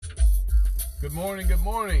Good morning, good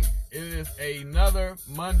morning. It is another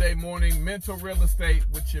Monday morning mental real estate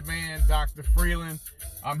with your man, Dr. Freeland.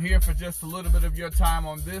 I'm here for just a little bit of your time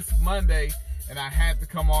on this Monday, and I had to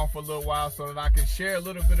come on for a little while so that I can share a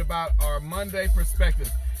little bit about our Monday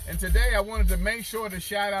perspective. And today I wanted to make sure to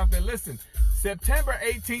shout out that, listen, September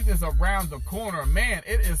 18th is around the corner. Man,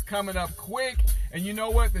 it is coming up quick. And you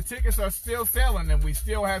know what? The tickets are still selling, and we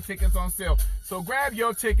still have tickets on sale. So grab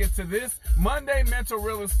your ticket to this Monday mental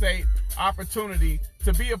real estate opportunity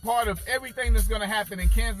to be a part of everything that's going to happen in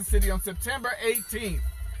Kansas City on September 18th.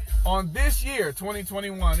 On this year,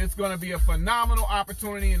 2021, it's going to be a phenomenal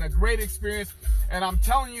opportunity and a great experience. And I'm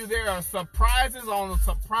telling you, there are surprises on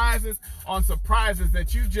surprises on surprises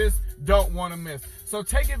that you just don't want to miss. So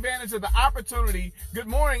take advantage of the opportunity. Good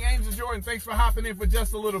morning, Angel Jordan. Thanks for hopping in for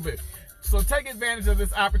just a little bit. So take advantage of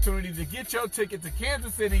this opportunity to get your ticket to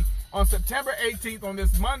Kansas City on September 18th on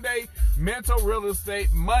this Monday, Mental Real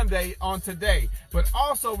Estate Monday on today. But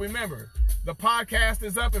also remember, the podcast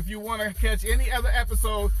is up. If you want to catch any other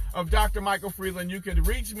episode of Dr. Michael Freeland, you can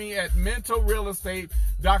reach me at Mental Real Estate,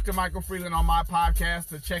 Dr. Michael Freeland on my podcast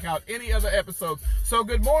to check out any other episodes. So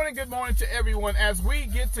good morning to everyone as we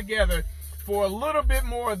get together for a little bit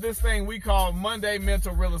more of this thing we call Monday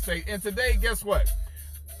Mental Real Estate. And today, guess what?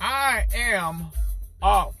 I am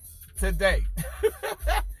off today.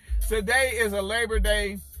 Today is a Labor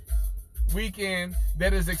Day weekend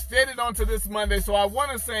that is extended onto this Monday. So I want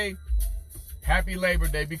to say Happy Labor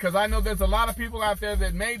Day, because I know there's a lot of people out there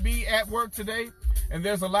that may be at work today, and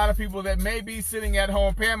there's a lot of people that may be sitting at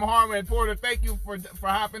home. Pam Harmon Porter, thank you for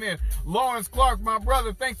hopping in. Lawrence Clark, my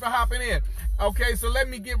brother, thanks for hopping in. Okay, so let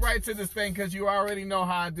me get right to this thing, because you already know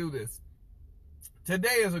how I do this. Today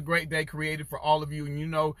is a great day created for all of you, and you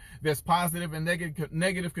know there's positive and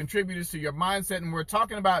negative contributors to your mindset, and we're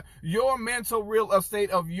talking about your mental real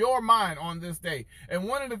estate of your mind on this day. And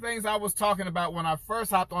one of the things I was talking about when I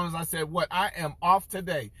first hopped on is I said, I am off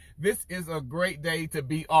today. This is a great day to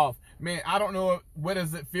be off. Man, I don't know what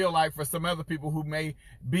does it feel like for some other people who may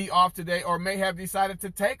be off today or may have decided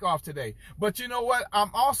to take off today. But you know what?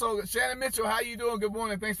 I'm also, Shannon Mitchell, how you doing? Good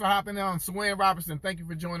morning. Thanks for hopping on. Swain Robertson, thank you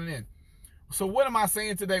for joining in. So what am I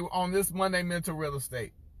saying today on this Monday Mental Real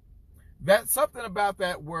Estate? That's something about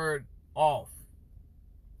that word off.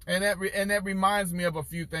 And that reminds me of a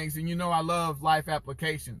few things. And you know I love life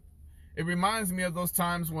application. It reminds me of those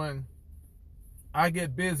times when I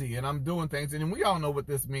get busy and I'm doing things. And we all know what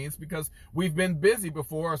this means because we've been busy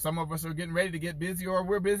before. Or some of us are getting ready to get busy, or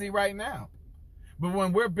we're busy right now. But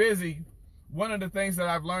when we're busy, one of the things that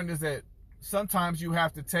I've learned is that sometimes you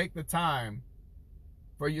have to take the time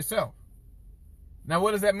for yourself. Now,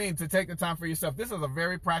 what does that mean, to take the time for yourself? This is a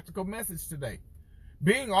very practical message today.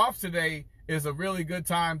 Being off today is a really good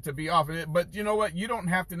time to be off. But you know what? You don't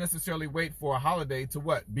have to necessarily wait for a holiday to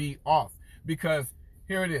what? Be off. Because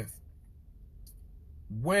here it is.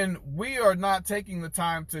 When we are not taking the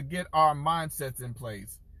time to get our mindsets in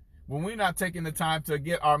place, when we're not taking the time to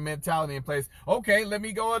get our mentality in place, okay, let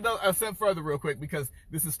me go a step further real quick because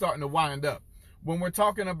this is starting to wind up. When we're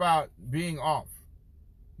talking about being off,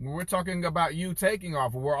 when we're talking about you taking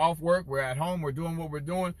off, we're off work, we're at home, we're doing what we're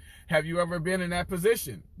doing. Have you ever been in that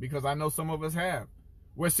position? Because I know some of us have.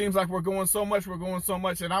 Where it seems like we're going so much.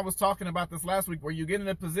 And I was talking about this last week, where you get in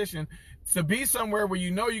a position to be somewhere where you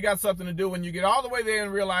know you got something to do, and you get all the way there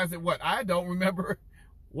and realize that I don't remember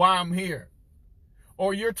why I'm here.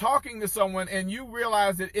 Or you're talking to someone and you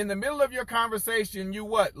realize that in the middle of your conversation,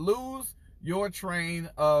 you lose your train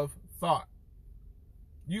of thought.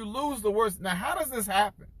 You lose the words. Now, how does this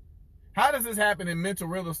happen? How does this happen in mental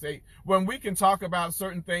real estate when we can talk about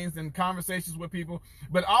certain things in conversations with people,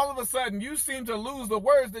 but all of a sudden you seem to lose the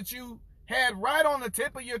words that you had right on the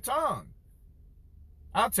tip of your tongue?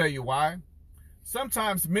 I'll tell you why.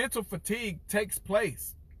 Sometimes mental fatigue takes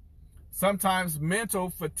place. Sometimes mental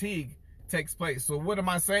fatigue takes place. So what am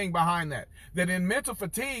I saying behind that? That in mental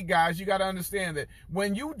fatigue, guys, you got to understand that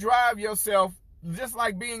when you drive yourself, just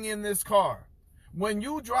like being in this car, when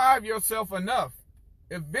you drive yourself enough,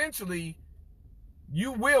 eventually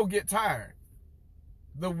you will get tired.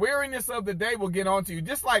 The weariness of the day will get onto you.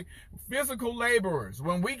 Just like physical laborers,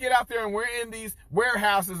 when we get out there and we're in these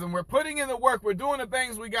warehouses and we're putting in the work, we're doing the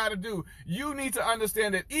things we got to do, you need to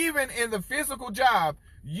understand that even in the physical job,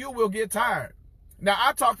 you will get tired. Now,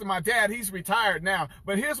 I talked to my dad. He's retired now.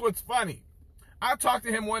 But here's what's funny. I talked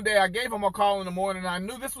to him one day. I gave him a call in the morning. I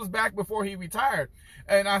knew this was back before he retired.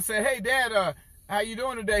 And I said, hey, Dad, how you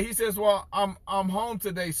doing today? He says, well, I'm home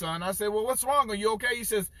today, son. I said, well, what's wrong? Are you okay?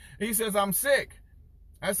 He says, I'm sick.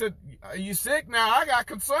 I said, are you sick? Now, I got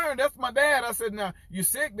concerned. That's my dad. I said, now, you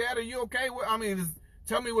sick, Dad? Are you okay? I mean,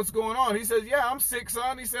 tell me what's going on. He says, yeah, I'm sick,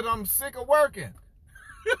 son. He said, I'm sick of working.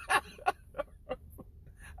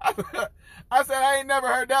 I said, I ain't never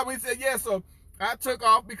heard that. He said, yeah, so I took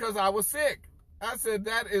off because I was sick. I said,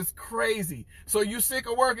 that is crazy. So you sick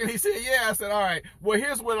of working? He said, yeah. I said, all right, well,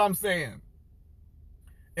 here's what I'm saying.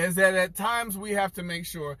 Is that at times we have to make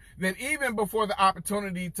sure that even before the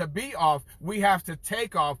opportunity to be off, we have to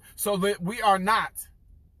take off so that we are not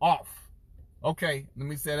off. Okay, let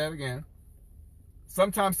me say that again.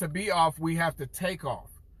 Sometimes to be off, we have to take off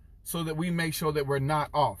so that we make sure that we're not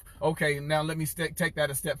off. Okay, now let me take that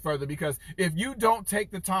a step further, because if you don't take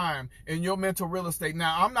the time in your mental real estate,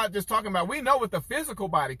 now I'm not just talking about, we know what the physical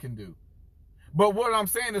body can do. But what I'm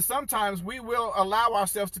saying is sometimes we will allow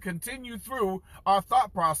ourselves to continue through our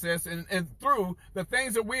thought process and through the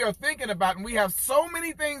things that we are thinking about. And we have so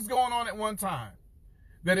many things going on at one time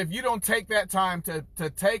that if you don't take that time to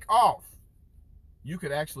take off, you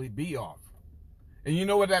could actually be off. And you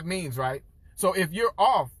know what that means, right? So if you're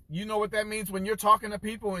off, you know what that means when you're talking to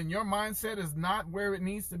people and your mindset is not where it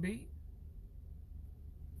needs to be?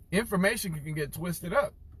 Information can get twisted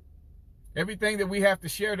up. Everything that we have to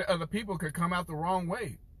share to other people could come out the wrong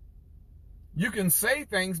way. You can say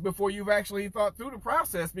things before you've actually thought through the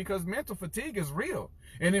process, because mental fatigue is real.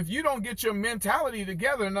 And if you don't get your mentality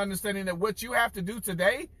together and understanding that what you have to do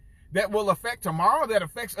today that will affect tomorrow, that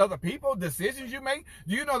affects other people, decisions you make.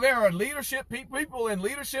 Do you know there are leadership people in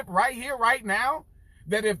leadership right here, right now,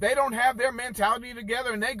 that if they don't have their mentality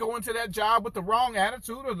together and they go into that job with the wrong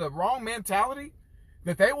attitude or the wrong mentality,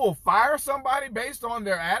 that they will fire somebody based on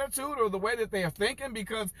their attitude or the way that they are thinking,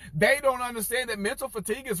 because they don't understand that mental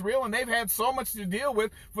fatigue is real and they've had so much to deal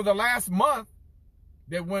with for the last month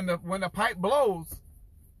that when the pipe blows,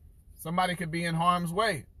 somebody could be in harm's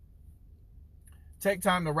way. Take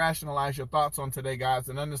time to rationalize your thoughts on today, guys,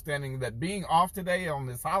 and understanding that being off today on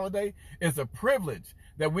this holiday is a privilege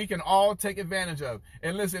that we can all take advantage of.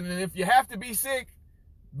 And listen, and if you have to be sick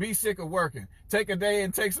of working. Take a day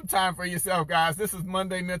and take some time for yourself, guys. This is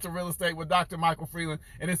Monday Mental Real Estate with Dr. Michael Freeland,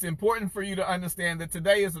 and it's important for you to understand that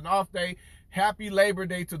today is an off day. Happy Labor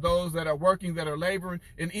Day to those that are working, that are laboring.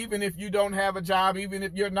 And even if you don't have a job, even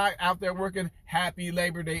if you're not out there working, happy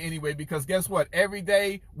Labor Day anyway, because guess what? Every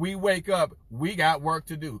day we wake up, we got work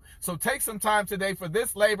to do. So take some time today for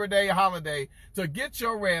this Labor Day holiday to get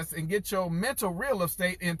your rest and get your mental real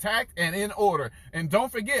estate intact and in order. And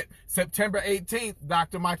don't forget, September 18th,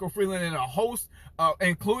 Dr. Michael Freeland and a host,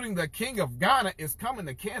 including the King of Ghana, is coming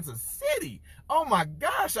to Kansas City. Oh my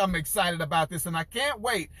gosh, I'm excited about this, and I can't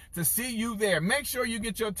wait to see you there. Make sure you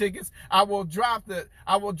get your tickets. I will drop the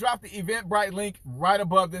Eventbrite link right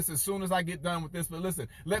above this as soon as I get done with this. But listen,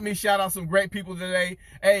 let me shout out some great people today.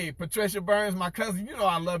 Hey, Patricia Burns, my cousin, you know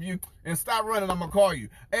I love you. And stop running, I'm gonna call you.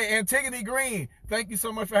 Hey, Antigone Green, thank you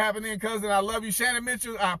so much for having in, cousin. I love you. Shannon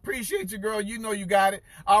Mitchell, I appreciate you, girl. You know you got it.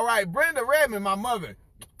 All right, Brenda Redmond, my mother.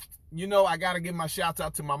 You know, I got to give my shouts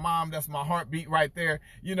out to my mom. That's my heartbeat right there.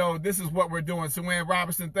 You know, this is what we're doing. Sawan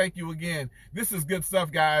Robertson, thank you again. This is good stuff,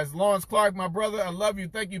 guys. Lawrence Clark, my brother, I love you.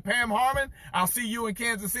 Thank you. Pam Harmon, I'll see you in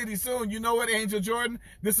Kansas City soon. You know what, Angel Jordan?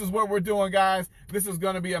 This is what we're doing, guys. This is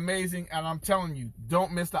going to be amazing. And I'm telling you,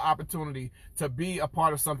 don't miss the opportunity to be a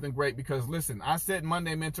part of something great, because, listen, I said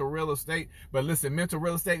Monday Mental Real Estate, but listen, Mental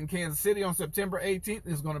Real Estate in Kansas City on September 18th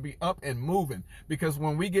is going to be up and moving, because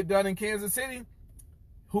when we get done in Kansas City,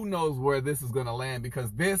 who knows where this is going to land, because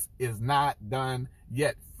this is not done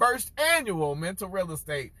yet. First annual Mental Real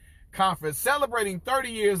Estate Conference celebrating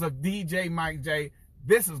 30 years of DJ Mike J.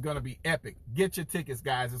 This is going to be epic. Get your tickets,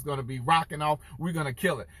 guys. It's going to be rocking off. We're going to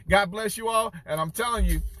kill it. God bless you all. And I'm telling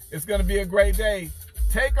you, it's going to be a great day.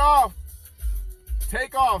 Take off.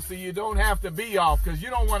 Take off so you don't have to be off, because you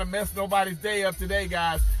don't want to mess nobody's day up today,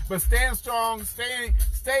 guys. But stand strong. Stay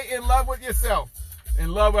in love with yourself.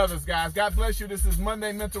 And love others, guys. God bless you. This is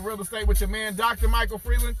Monday Mental Real Estate with your man, Dr. Michael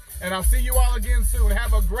Freeland. And I'll see you all again soon.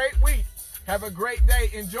 Have a great week. Have a great day.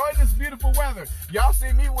 Enjoy this beautiful weather. Y'all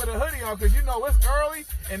see me with a hoodie on because you know it's early.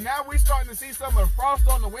 And now we're starting to see some of the frost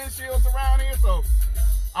on the windshields around here. So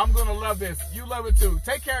I'm going to love this. You love it too.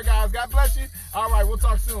 Take care, guys. God bless you. All right, we'll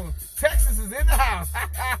talk soon. Texas is in the house.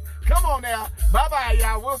 Come on now. Bye-bye,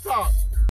 y'all. We'll talk.